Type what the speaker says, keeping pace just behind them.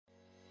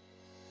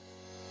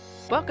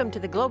Welcome to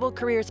the Global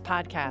Careers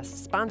Podcast,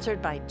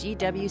 sponsored by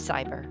GW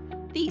Cyber,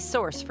 the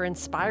source for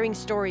inspiring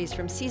stories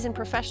from seasoned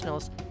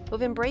professionals who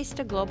have embraced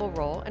a global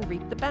role and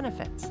reaped the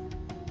benefits.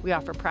 We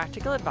offer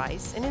practical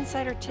advice and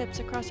insider tips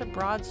across a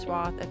broad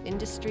swath of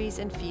industries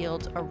and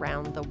fields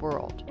around the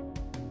world.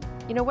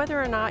 You know, whether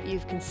or not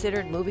you've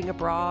considered moving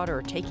abroad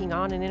or taking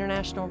on an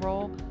international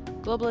role,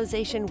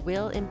 globalization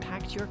will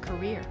impact your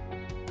career.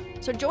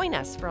 So join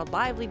us for a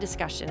lively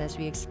discussion as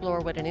we explore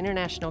what an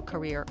international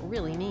career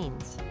really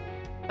means.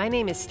 My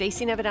name is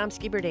Stacey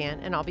Nevedomski-Berdan,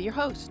 and I'll be your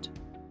host.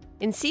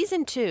 In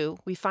Season 2,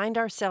 we find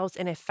ourselves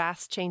in a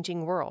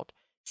fast-changing world,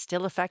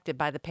 still affected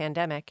by the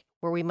pandemic,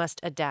 where we must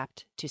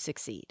adapt to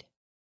succeed.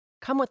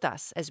 Come with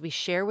us as we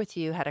share with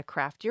you how to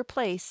craft your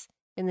place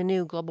in the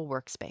new global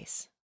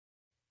workspace.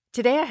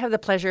 Today, I have the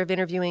pleasure of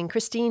interviewing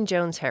Christine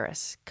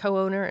Jones-Harris,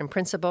 co-owner and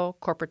principal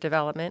corporate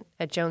development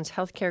at Jones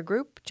Healthcare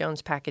Group,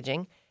 Jones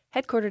Packaging,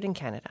 headquartered in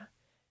Canada.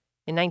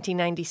 In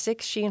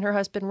 1996, she and her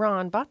husband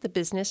Ron bought the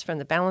business from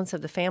the balance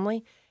of the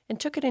family and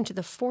took it into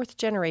the fourth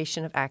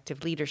generation of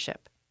active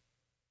leadership.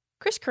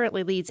 Chris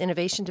currently leads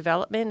innovation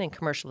development and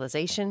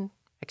commercialization,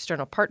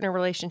 external partner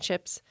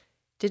relationships,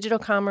 digital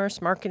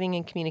commerce, marketing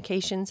and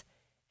communications,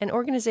 and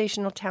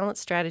organizational talent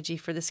strategy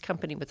for this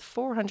company with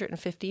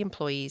 450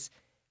 employees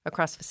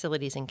across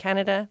facilities in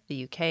Canada,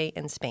 the UK,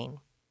 and Spain.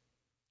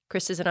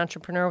 Chris is an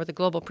entrepreneur with a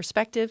global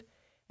perspective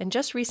and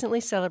just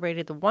recently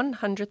celebrated the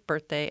 100th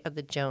birthday of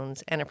the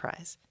Jones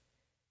enterprise.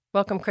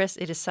 Welcome, Chris.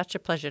 It is such a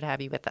pleasure to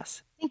have you with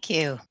us. Thank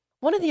you.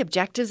 One of the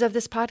objectives of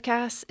this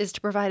podcast is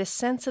to provide a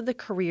sense of the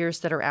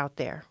careers that are out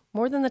there,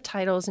 more than the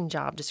titles and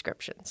job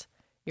descriptions.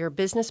 You're a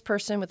business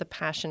person with a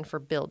passion for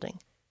building.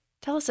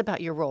 Tell us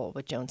about your role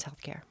with Jones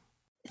Healthcare.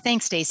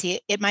 Thanks, Stacey.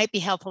 It might be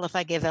helpful if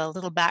I give a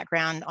little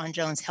background on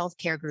Jones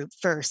Healthcare Group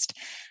first.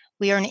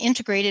 We are an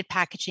integrated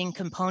packaging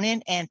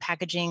component and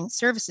packaging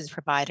services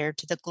provider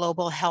to the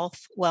global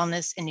health,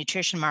 wellness, and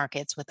nutrition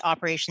markets with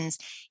operations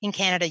in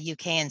Canada,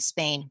 UK, and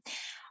Spain.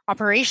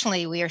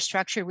 Operationally, we are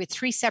structured with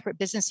 3 separate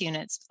business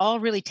units, all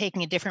really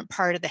taking a different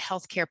part of the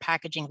healthcare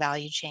packaging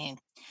value chain.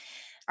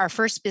 Our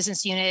first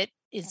business unit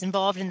is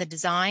involved in the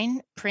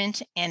design,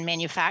 print, and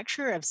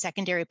manufacture of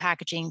secondary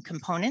packaging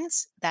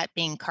components, that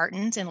being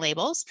cartons and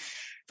labels,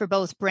 for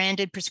both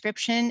branded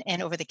prescription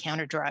and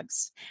over-the-counter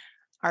drugs.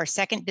 Our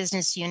second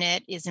business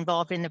unit is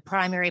involved in the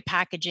primary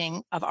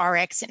packaging of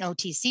RX and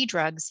OTC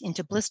drugs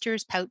into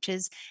blisters,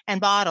 pouches,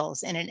 and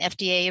bottles in an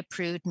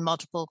FDA-approved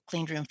multiple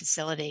cleanroom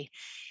facility.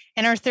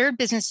 And our third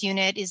business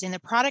unit is in the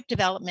product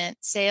development,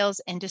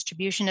 sales, and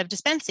distribution of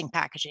dispensing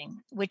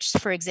packaging, which,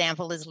 for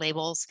example, is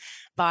labels,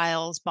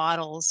 vials,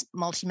 bottles,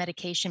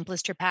 multi-medication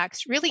blister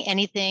packs, really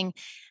anything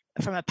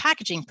from a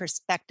packaging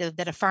perspective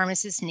that a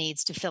pharmacist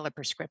needs to fill a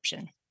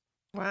prescription.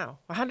 Wow.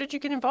 Well, how did you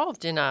get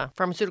involved in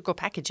pharmaceutical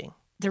packaging?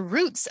 The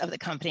roots of the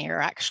company are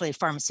actually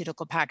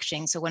pharmaceutical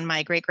packaging. So when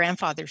my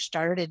great-grandfather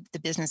started the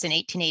business in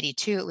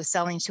 1882, it was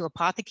selling to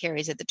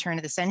apothecaries at the turn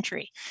of the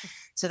century.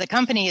 So the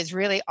company has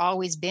really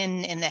always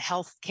been in the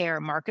healthcare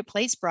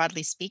marketplace,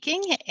 broadly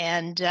speaking,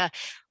 and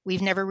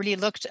we've never really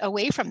looked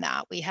away from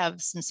that. We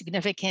have some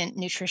significant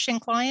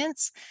nutrition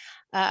clients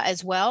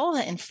as well,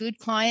 and food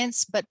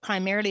clients, but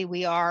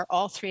primarily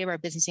all 3 of our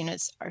business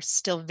units are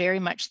still very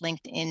much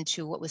linked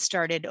into what was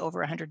started over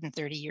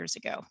 130 years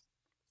ago.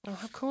 Oh,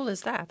 how cool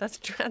is that?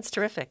 That's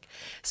terrific.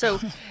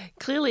 So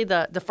clearly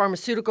the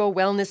pharmaceutical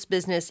wellness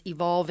business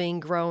evolving,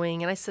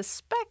 growing, and I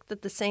suspect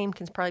that the same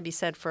can probably be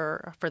said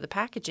for the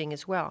packaging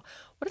as well.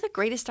 What are the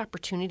greatest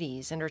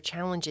opportunities and or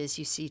challenges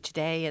you see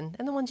today and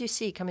the ones you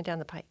see coming down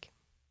the pike?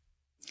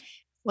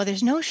 Well,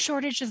 there's no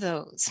shortage of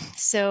those.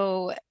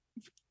 So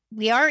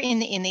we are in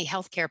the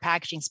healthcare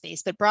packaging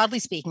space, but broadly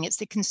speaking, it's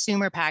the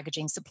consumer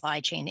packaging supply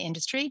chain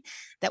industry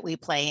that we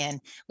play in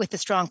with a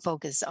strong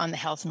focus on the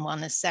health and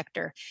wellness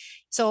sector.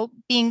 So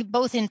being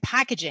both in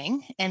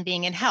packaging and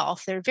being in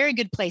health, they're very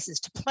good places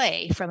to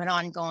play from an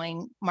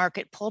ongoing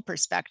market pull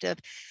perspective,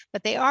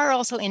 but they are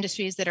also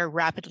industries that are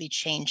rapidly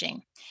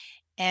changing.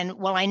 And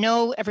while I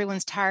know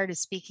everyone's tired of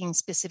speaking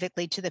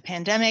specifically to the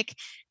pandemic,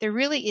 there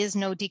really is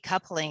no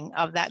decoupling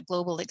of that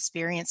global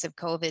experience of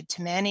COVID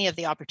to many of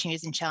the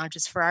opportunities and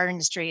challenges for our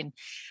industry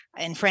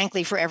and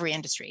frankly, for every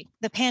industry.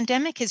 The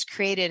pandemic has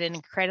created an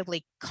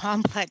incredibly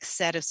complex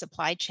set of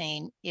supply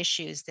chain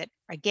issues that,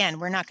 again,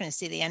 we're not going to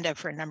see the end of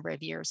for a number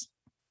of years.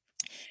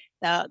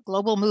 The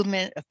global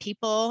movement of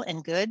people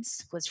and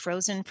goods was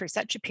frozen for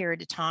such a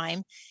period of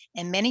time,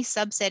 and many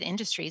subset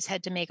industries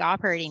had to make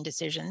operating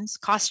decisions.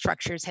 Cost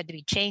structures had to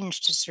be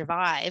changed to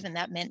survive, and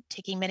that meant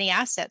taking many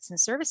assets and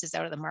services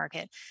out of the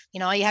market.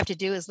 All you have to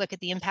do is look at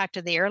the impact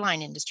of the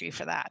airline industry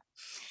for that.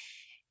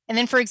 And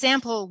then, for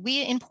example,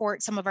 we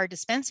import some of our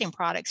dispensing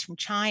products from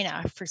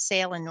China for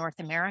sale in North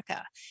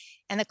America.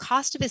 And the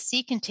cost of a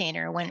sea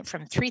container went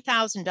from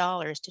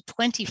 $3,000 to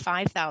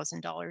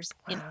 $25,000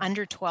 in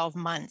under 12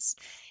 months.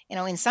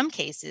 In some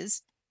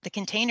cases, the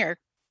container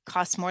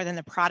costs more than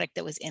the product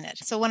that was in it.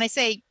 So when I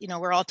say,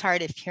 we're all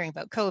tired of hearing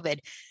about COVID,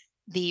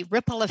 the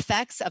ripple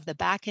effects of the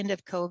back end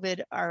of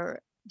COVID are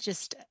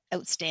just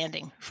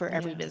outstanding for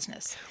every Yeah.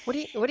 business. What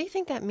do you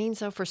think that means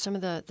though for some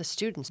of the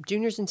students,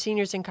 juniors and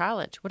seniors in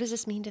college? What does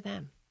this mean to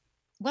them?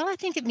 Well, I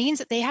think it means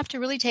that they have to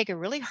really take a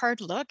really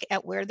hard look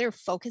at where they're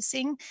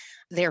focusing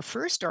their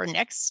first or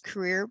next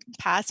career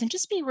paths and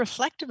just be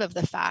reflective of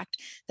the fact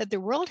that the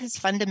world has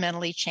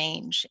fundamentally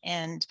changed.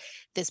 And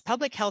this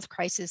public health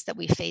crisis that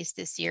we face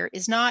this year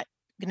is not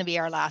going to be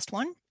our last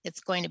one.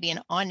 It's going to be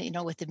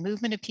with the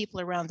movement of people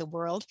around the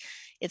world,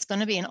 it's going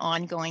to be an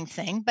ongoing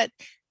thing. But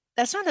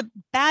that's not a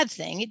bad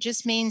thing. It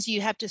just means you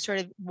have to sort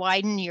of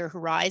widen your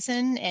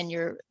horizon and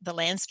the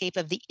landscape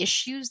of the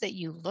issues that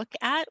you look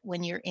at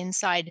when you're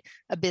inside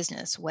a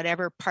business,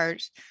 whatever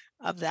part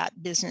of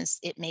that business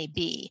it may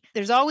be.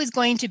 There's always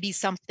going to be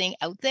something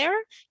out there.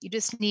 You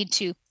just need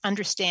to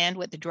understand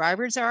what the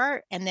drivers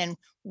are, and then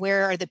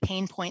where are the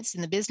pain points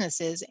in the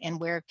businesses and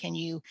where can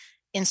you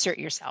insert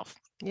yourself.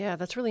 Yeah,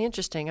 that's really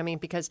interesting. I mean,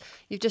 because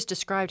you've just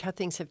described how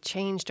things have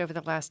changed over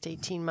the last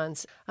 18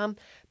 months.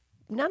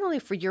 Not only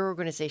for your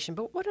organization,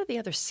 but what are the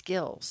other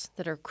skills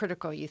that are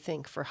critical, you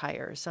think, for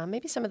hires?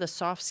 Maybe some of the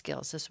soft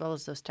skills as well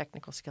as those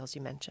technical skills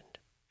you mentioned.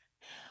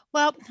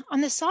 Well,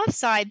 on the soft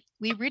side,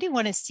 we really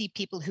want to see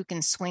people who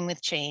can swing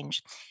with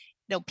change.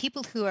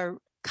 People who are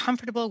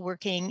comfortable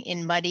working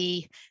in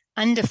muddy,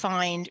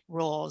 undefined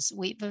roles.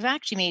 We've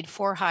actually made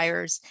 4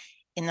 hires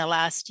in the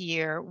last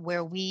year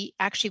where we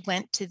actually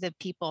went to the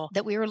people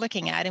that we were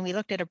looking at, and we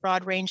looked at a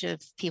broad range of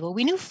people.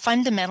 We knew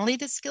fundamentally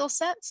the skill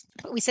sets,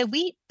 but we said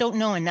we don't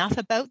know enough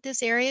about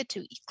this area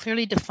to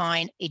clearly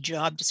define a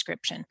job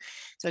description.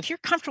 So if you're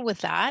comfortable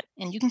with that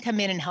and you can come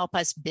in and help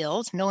us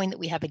build, knowing that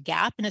we have a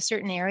gap in a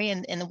certain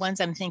area, and the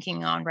ones I'm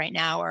thinking on right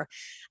now are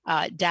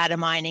data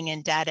mining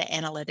and data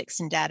analytics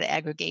and data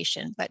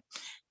aggregation. But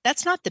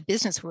that's not the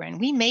business we're in.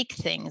 We make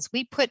things.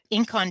 We put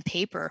ink on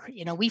paper.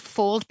 We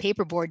fold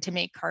paperboard to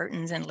make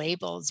cartons and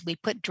labels. We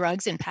put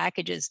drugs in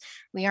packages.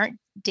 We aren't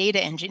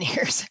data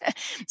engineers.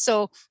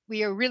 So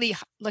we are really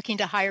looking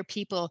to hire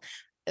people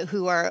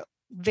who are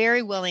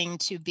very willing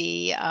to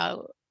be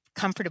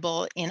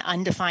comfortable in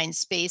undefined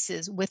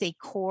spaces with a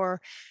core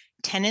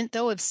tenant,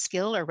 though, of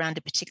skill around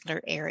a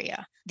particular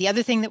area. The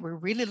other thing that we're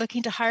really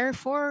looking to hire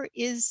for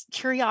is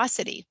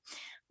curiosity.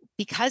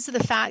 Because of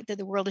the fact that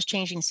the world is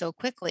changing so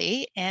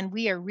quickly, and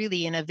we are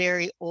really in a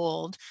very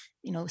old,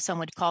 some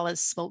would call it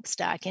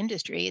smokestack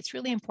industry, it's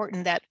really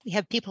important that we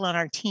have people on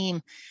our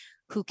team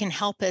who can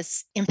help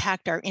us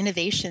impact our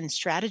innovation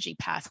strategy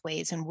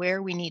pathways and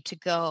where we need to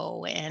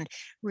go, and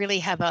really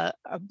have a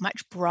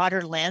much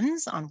broader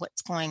lens on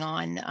what's going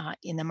on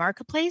in the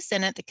marketplace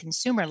and at the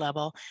consumer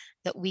level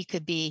that we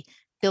could be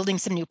building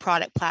some new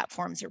product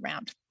platforms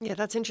around. Yeah,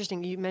 that's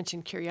interesting. You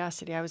mentioned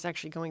curiosity. I was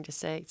actually going to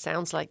say, it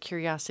sounds like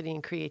curiosity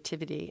and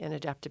creativity and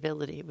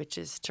adaptability, which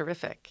is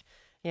terrific.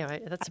 Yeah,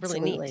 that's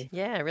Absolutely. really neat.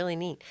 Yeah, really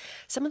neat.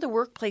 Some of the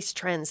workplace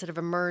trends that have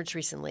emerged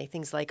recently,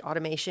 things like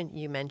automation,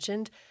 you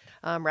mentioned,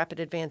 rapid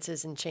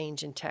advances and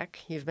change in tech,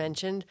 you've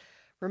mentioned,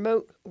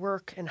 remote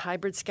work and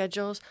hybrid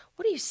schedules.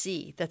 What do you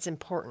see that's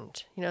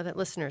important, that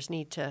listeners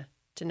need to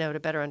know to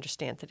better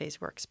understand today's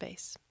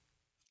workspace?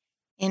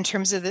 In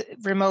terms of the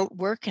remote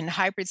work and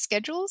hybrid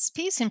schedules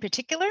piece in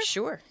particular?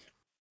 Sure.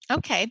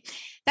 Okay.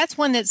 That's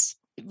one that's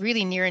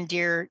really near and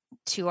dear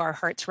to our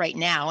hearts right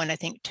now. And I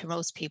think to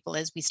most people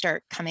as we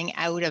start coming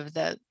out of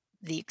the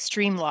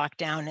extreme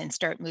lockdown and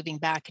start moving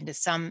back into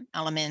some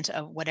element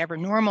of whatever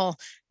normal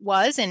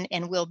was and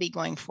will be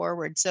going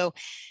forward. So,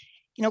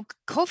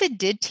 COVID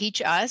did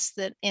teach us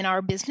that in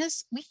our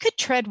business, we could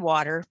tread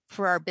water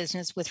for our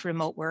business with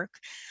remote work,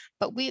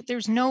 but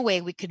there's no way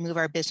we could move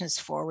our business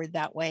forward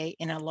that way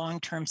in a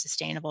long-term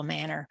sustainable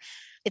manner.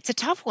 It's a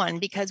tough one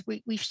because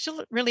we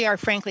still really are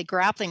frankly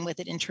grappling with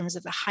it in terms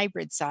of the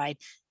hybrid side.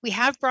 We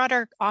have brought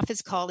our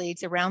office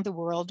colleagues around the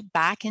world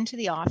back into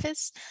the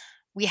office.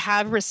 We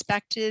have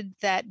respected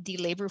that the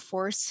labor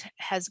force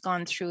has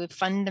gone through a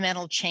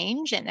fundamental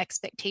change and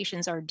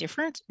expectations are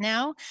different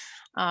now.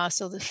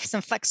 So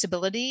some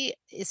flexibility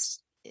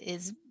is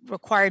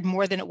required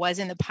more than it was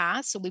in the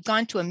past. So we've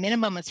gone to a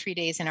minimum of 3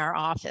 days in our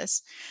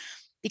office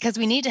because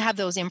we need to have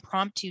those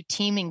impromptu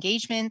team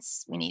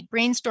engagements. We need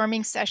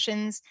brainstorming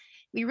sessions.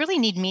 We really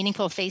need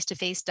meaningful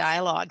face-to-face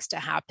dialogues to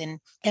happen.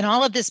 And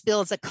all of this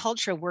builds a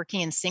culture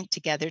working in sync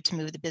together to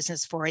move the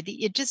business forward that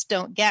you just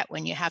don't get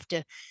when you have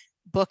to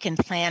book and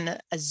plan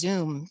a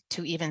Zoom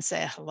to even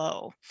say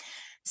hello.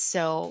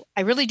 So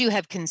I really do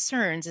have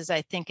concerns as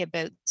I think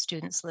about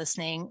students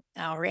listening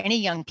or any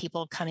young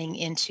people coming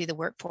into the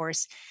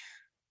workforce.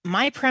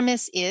 My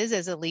premise is,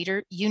 as a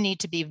leader, you need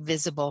to be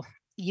visible.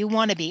 You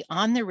want to be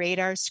on the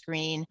radar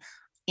screen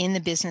in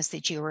the business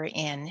that you are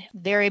in,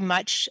 very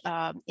much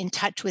in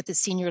touch with the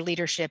senior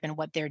leadership and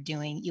what they're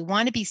doing. You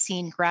want to be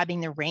seen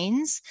grabbing the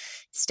reins,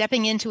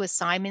 stepping into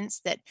assignments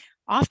that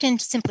often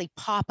simply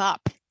pop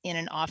up in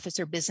an office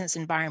or business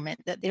environment,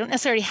 that they don't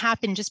necessarily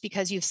happen just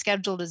because you've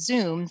scheduled a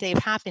Zoom. They've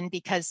happened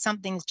because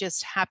something's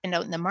just happened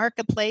out in the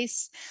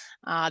marketplace.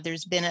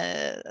 There's been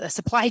a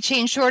supply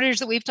chain shortage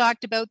that we've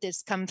talked about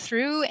that's come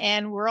through,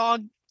 and we're all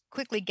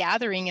quickly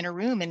gathering in a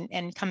room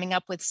and coming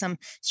up with some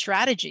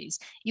strategies.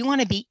 You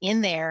want to be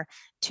in there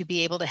to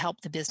be able to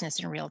help the business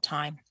in real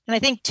time. And I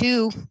think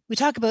too, we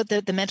talk about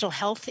the mental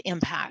health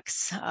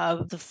impacts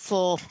of the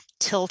full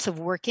tilt of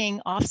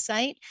working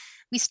offsite.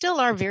 We still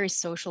are very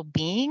social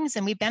beings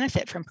and we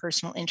benefit from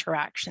personal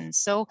interactions.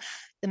 So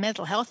the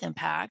mental health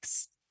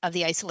impacts of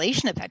the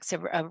isolation effects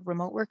of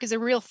remote work is a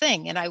real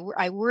thing. And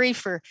I worry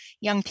for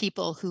young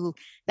people who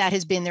that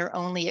has been their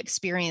only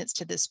experience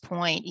to this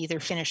point, either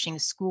finishing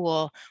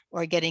school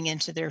or getting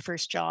into their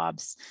first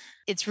jobs.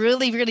 It's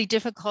really, really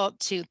difficult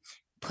to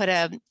put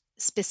a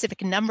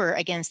specific number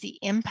against the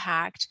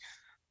impact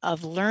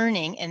of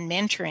learning and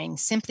mentoring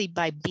simply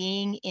by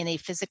being in a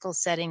physical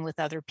setting with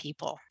other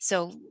people.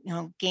 So,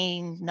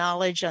 gain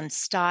knowledge on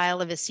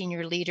style of a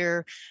senior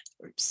leader,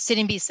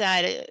 sitting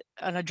beside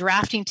on a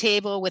drafting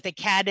table with a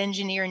CAD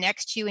engineer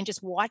next to you and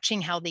just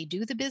watching how they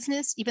do the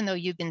business, even though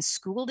you've been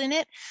schooled in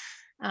it.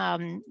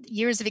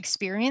 Years of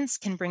experience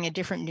can bring a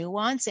different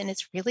nuance, and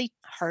it's really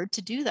hard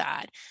to do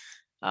that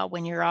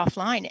when you're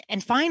offline.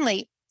 And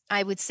finally,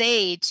 I would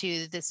say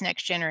to this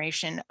next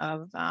generation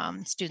of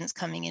students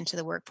coming into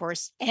the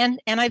workforce,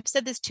 and I've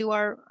said this to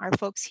our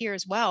folks here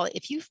as well,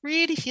 if you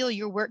really feel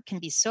your work can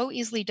be so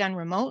easily done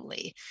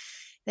remotely,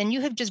 then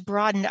you have just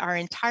broadened our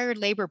entire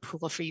labor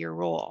pool for your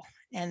role.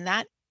 And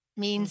that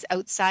means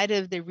outside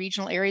of the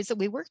regional areas that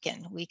we work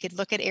in, we could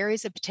look at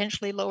areas of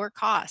potentially lower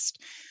cost.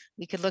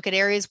 We could look at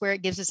areas where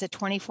it gives us a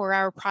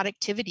 24-hour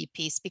productivity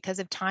piece because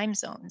of time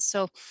zones.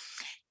 So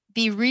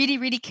be really,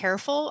 really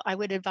careful. I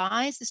would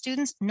advise the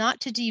students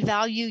not to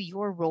devalue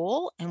your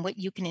role and what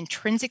you can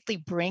intrinsically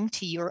bring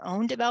to your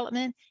own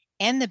development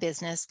and the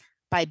business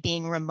by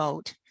being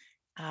remote.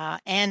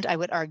 And I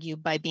would argue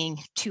by being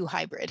too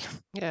hybrid.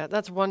 Yeah,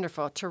 that's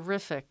wonderful.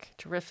 Terrific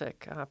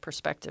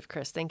perspective,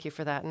 Chris. Thank you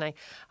for that. And I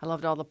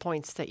loved all the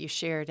points that you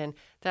shared. And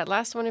that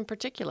last one in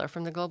particular,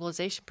 from the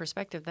globalization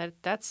perspective,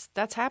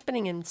 that's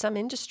happening in some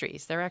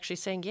industries. They're actually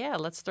saying, yeah,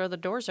 let's throw the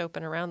doors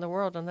open around the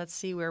world and let's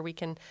see where we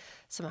can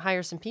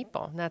hire some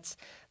people. And it's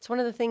one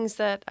of the things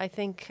that I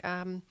think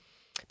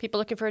people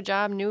looking for a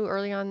job new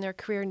early on in their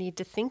career need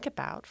to think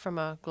about from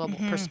a global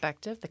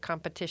perspective, the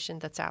competition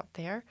that's out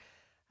there.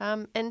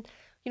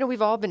 And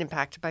we've all been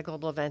impacted by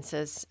global events,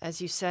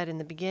 as you said in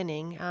the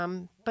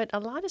beginning. But a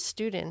lot of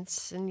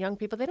students and young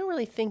people, they don't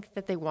really think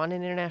that they want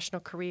an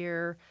international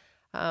career.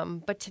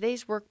 But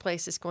today's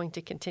workplace is going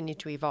to continue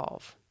to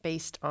evolve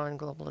based on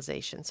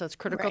globalization. So it's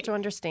critical to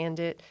understand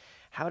it,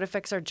 how it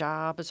affects our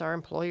jobs, our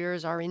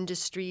employers, our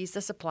industries,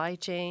 the supply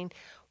chain.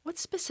 What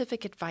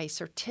specific advice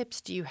or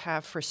tips do you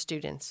have for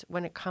students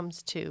when it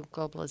comes to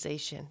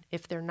globalization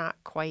if they're not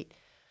quite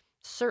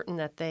certain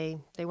that they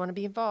want to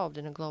be involved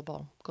in a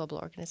global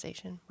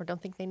organization or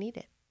don't think they need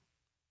it?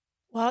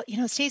 Well,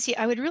 Stacey,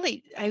 I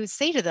would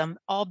say to them,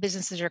 all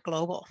businesses are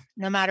global.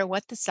 No matter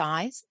what the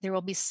size, there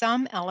will be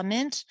some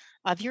element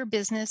of your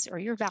business or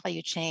your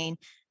value chain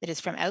that is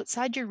from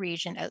outside your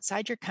region,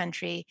 outside your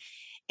country,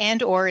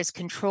 and or is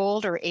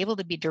controlled or able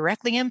to be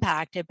directly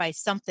impacted by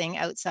something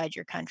outside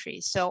your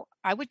country. So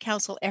I would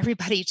counsel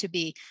everybody to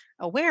be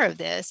aware of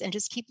this and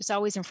just keep this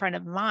always in front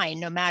of mind,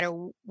 no matter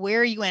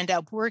where you end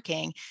up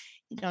working.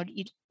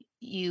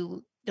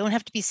 You don't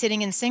have to be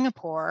sitting in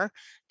Singapore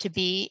to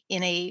be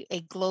in a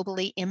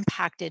globally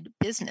impacted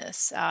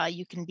business.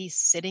 You can be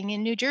sitting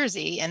in New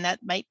Jersey, and that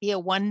might be a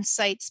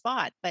one-site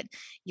spot, but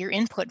your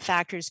input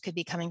factors could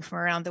be coming from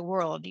around the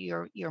world.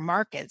 Your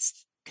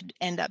markets could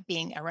end up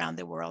being around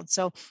the world.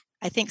 So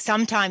I think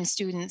sometimes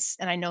students,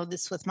 and I know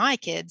this with my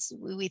kids,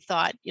 we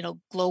thought,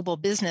 global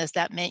business,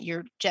 that meant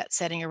you're jet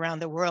setting around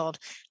the world.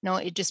 No,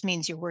 it just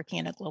means you're working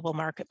in a global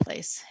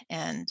marketplace,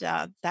 and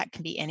that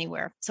can be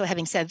anywhere. So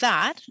having said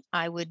that,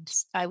 I would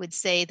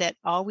say that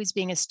always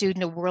being a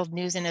student of world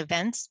news and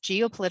events,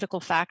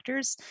 geopolitical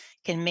factors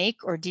can make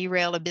or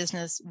derail a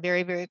business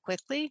very, very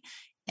quickly.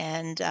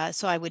 And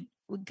so I would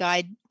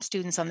guide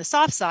students on the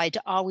soft side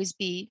to always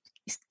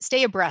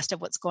stay abreast of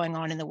what's going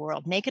on in the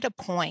world. Make it a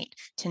point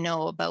to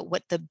know about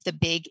what the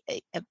big,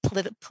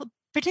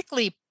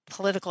 particularly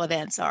political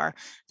events are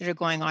that are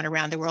going on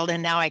around the world.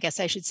 And now I guess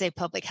I should say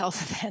public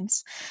health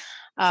events.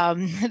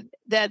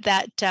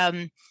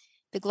 The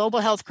global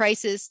health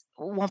crisis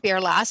won't be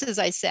our last, as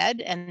I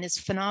said, and this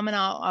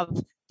phenomena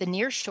of the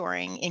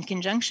nearshoring in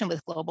conjunction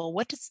with global,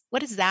 what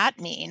does that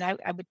mean?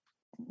 I would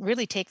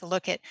really take a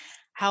look at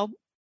how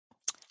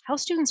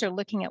students are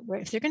looking at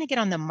if they're going to get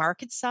on the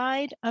market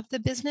side of the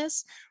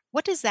business,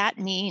 what does that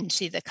mean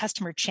to the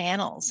customer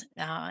channels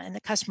and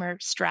the customer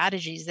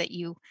strategies that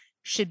you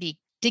should be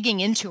digging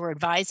into or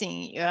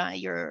advising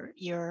your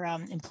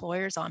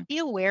employers on? Be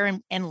aware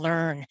and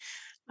learn.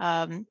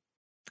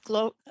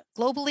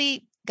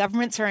 Globally,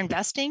 governments are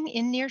investing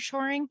in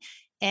nearshoring,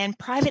 and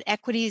private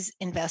equities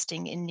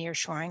investing in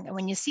nearshoring. And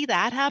when you see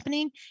that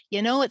happening,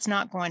 it's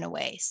not going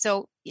away.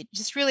 So it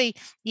just really,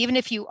 even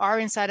if you are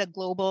inside a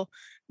global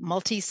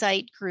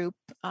multi-site group,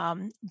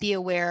 be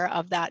aware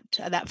of that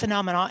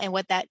phenomenon and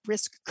what that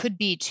risk could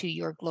be to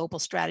your global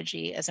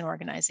strategy as an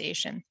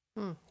organization.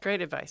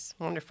 Great advice.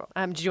 Wonderful.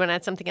 Do you want to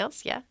add something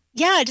else? Yeah.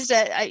 Yeah, just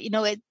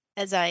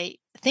as I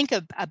think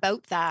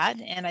about that,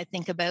 and I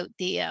think about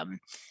the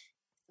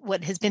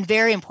what has been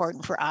very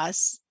important for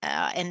us,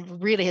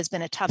 and really has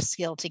been a tough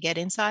skill to get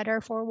inside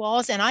our four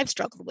walls, and I've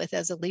struggled with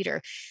as a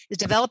leader, is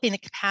developing the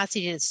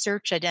capacity to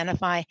search,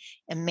 identify,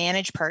 and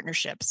manage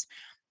partnerships.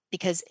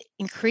 Because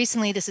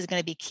increasingly, this is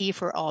going to be key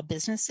for all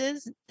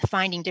businesses,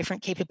 finding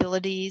different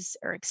capabilities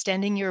or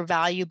extending your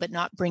value, but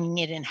not bringing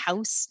it in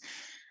house.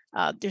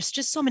 There's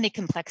just so many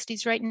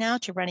complexities right now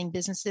to running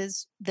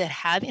businesses that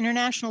have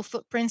international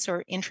footprints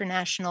or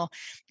international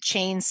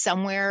chains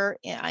somewhere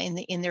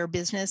in their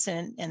business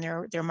and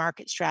their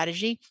market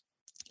strategy.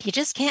 You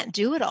just can't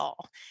do it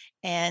all.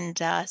 And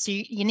so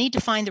you need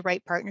to find the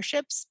right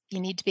partnerships. You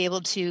need to be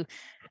able to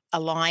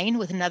align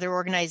with another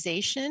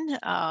organization.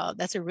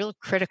 That's a real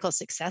critical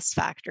success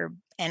factor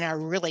and a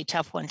really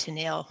tough one to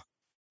nail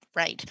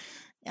right.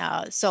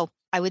 So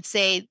I would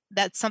say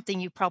that's something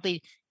you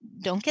probably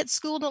don't get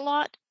schooled a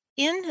lot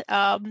in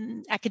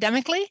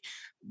academically,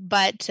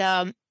 but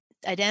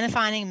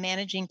identifying and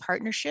managing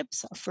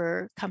partnerships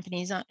for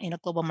companies in a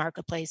global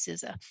marketplace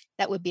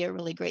that would be a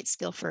really great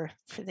skill for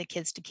the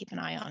kids to keep an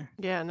eye on.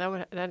 Yeah,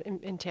 and that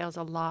entails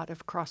a lot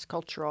of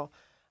cross-cultural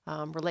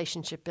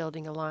relationship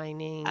building,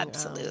 aligning.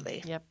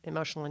 Absolutely. Yep,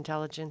 emotional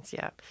intelligence.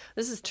 Yeah.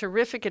 This is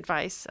terrific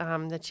advice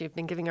that you've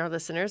been giving our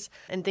listeners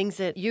and things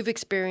that you've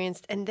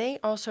experienced. And they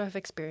also have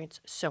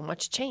experienced so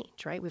much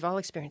change, right? We've all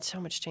experienced so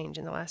much change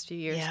in the last few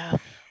years. Yeah,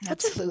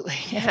 absolutely.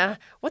 Yeah.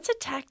 What's a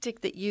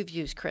tactic that you've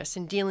used, Chris,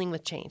 in dealing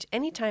with change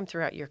anytime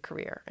throughout your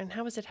career? And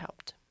how has it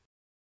helped?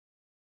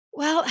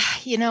 Well,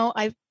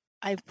 I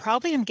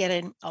probably am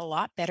getting a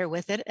lot better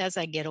with it as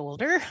I get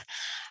older.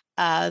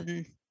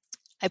 Um,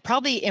 I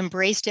probably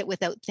embraced it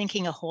without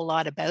thinking a whole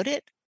lot about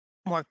it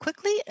more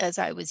quickly as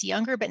I was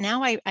younger, but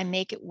now I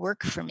make it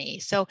work for me.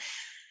 So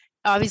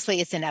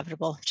obviously it's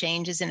inevitable.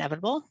 Change is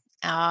inevitable.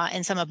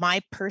 And some of my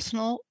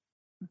personal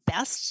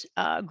best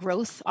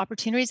growth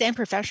opportunities and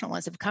professional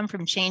ones have come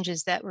from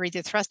changes that were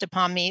either thrust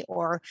upon me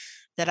or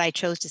that I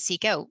chose to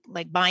seek out.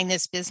 Like buying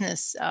this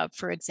business,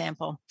 for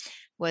example,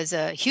 was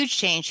a huge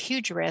change,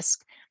 huge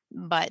risk,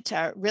 but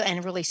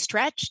really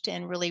stretched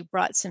and really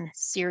brought some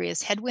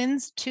serious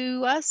headwinds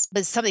to us.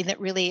 But something that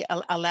really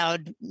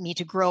allowed me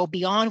to grow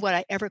beyond what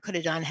I ever could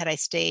have done had I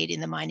stayed in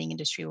the mining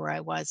industry where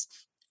I was.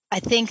 I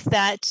think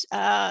that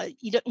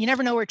you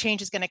never know where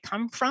change is going to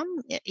come from.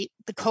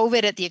 The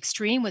COVID at the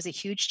extreme was a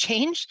huge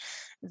change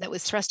that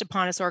was thrust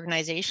upon us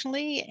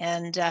organizationally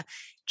and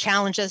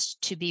challenged us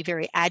to be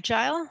very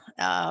agile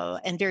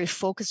and very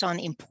focused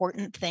on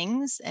important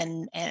things.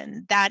 And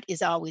that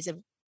is always a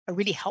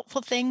really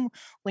helpful thing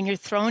when you're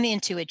thrown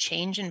into a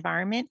change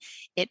environment.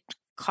 It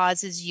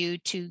causes you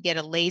to get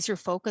a laser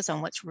focus on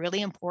what's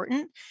really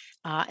important,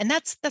 and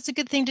that's a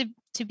good thing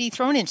to be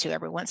thrown into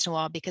every once in a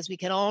while, because we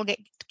can all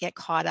get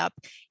caught up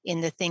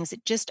in the things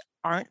that just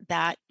aren't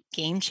that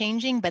game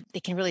changing, but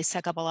they can really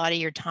suck up a lot of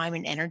your time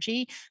and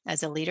energy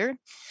as a leader.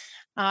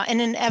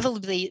 And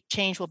inevitably,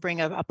 change will bring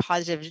a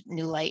positive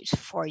new light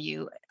for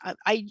you.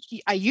 I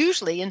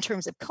usually, in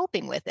terms of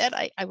coping with it,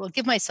 I will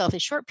give myself a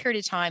short period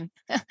of time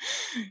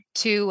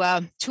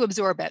to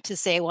absorb it, to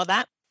say, well,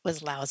 that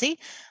was lousy,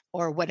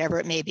 or whatever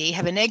it may be.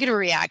 Have a negative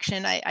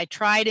reaction. I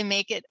try to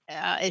make it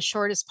as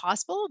short as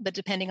possible, but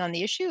depending on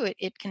the issue,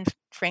 it can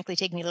frankly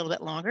take me a little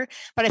bit longer.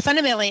 But I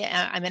fundamentally,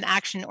 I'm an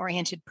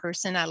action-oriented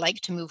person. I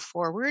like to move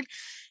forward.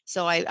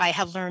 So I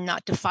have learned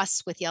not to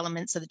fuss with the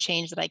elements of the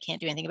change that I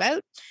can't do anything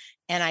about.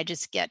 And I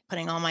just get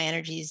putting all my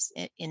energies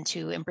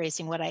into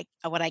embracing what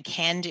I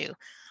can do.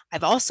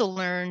 I've also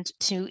learned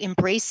to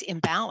embrace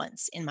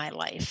imbalance in my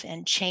life,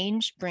 and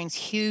change brings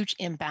huge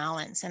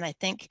imbalance. And I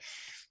think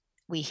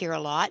we hear a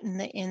lot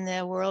in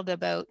the world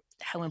about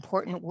how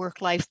important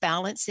work-life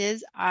balance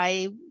is.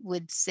 I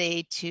would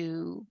say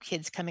to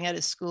kids coming out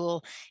of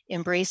school,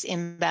 embrace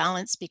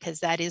imbalance,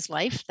 because that is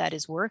life, that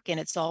is work, and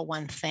it's all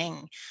one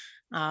thing.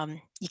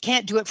 You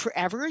can't do it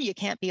forever. You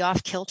can't be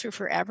off kilter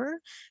forever,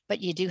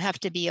 but you do have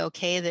to be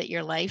okay that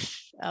your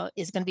life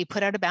is going to be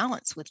put out of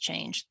balance with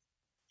change.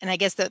 And I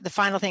guess the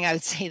final thing I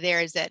would say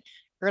there is that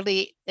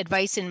early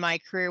advice in my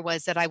career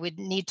was that I would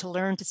need to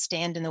learn to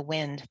stand in the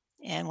wind.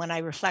 And when I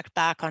reflect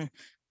back on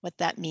what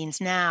that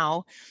means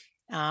now,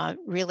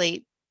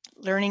 really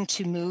learning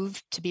to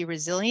move, to be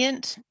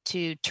resilient,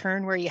 to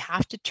turn where you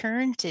have to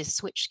turn, to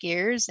switch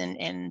gears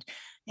and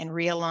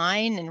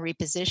realign and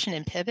reposition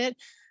and pivot.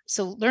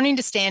 So learning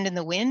to stand in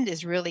the wind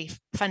is really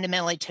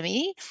fundamentally, to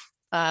me,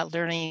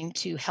 learning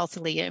to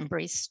healthily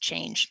embrace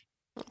change.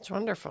 That's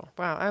wonderful.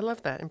 Wow, I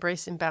love that.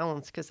 Embrace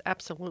imbalance, because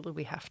absolutely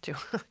we have to.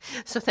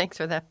 So thanks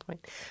for that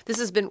point. This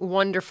has been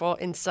wonderful,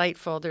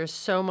 insightful. There's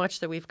so much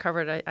that we've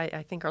covered.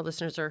 I think our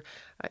listeners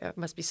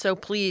must be so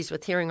pleased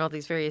with hearing all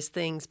these various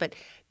things. But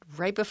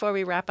right before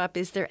we wrap up,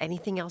 is there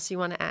anything else you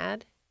want to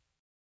add?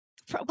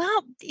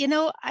 Well,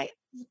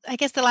 I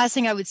guess the last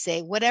thing I would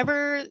say,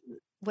 whatever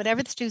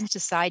the students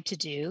decide to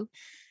do,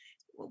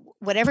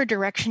 whatever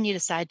direction you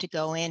decide to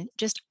go in,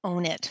 just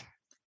own it.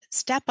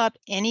 Step up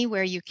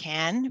anywhere you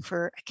can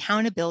for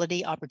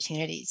accountability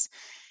opportunities.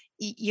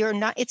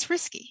 It's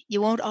risky. You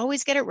won't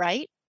always get it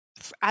right.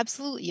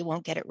 Absolutely, you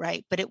won't get it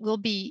right, but it will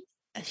be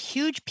a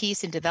huge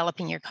piece in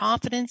developing your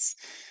confidence,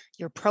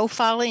 your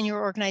profile in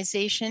your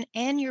organization,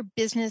 and your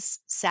business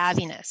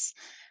savviness.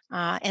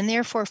 And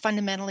therefore,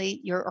 fundamentally,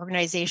 your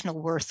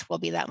organizational worth will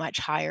be that much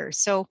higher.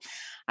 So,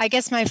 I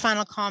guess my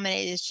final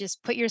comment is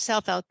just put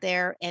yourself out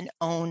there and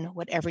own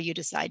whatever you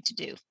decide to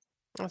do.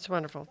 That's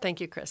wonderful. Thank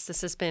you, Chris.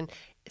 This has been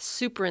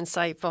super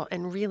insightful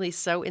and really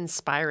so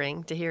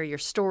inspiring to hear your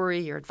story,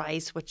 your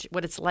advice,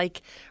 what it's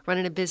like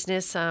running a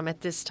business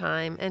at this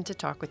time, and to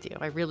talk with you.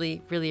 I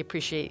really, really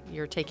appreciate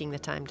your taking the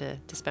time to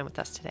spend with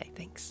us today.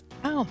 Thanks.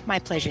 Oh, my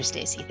pleasure,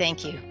 Stacy.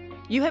 Thank you.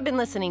 You have been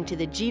listening to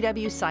the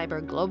GW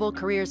Cyber Global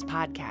Careers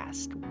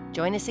Podcast.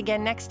 Join us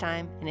again next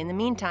time, and in the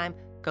meantime,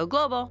 go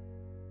global.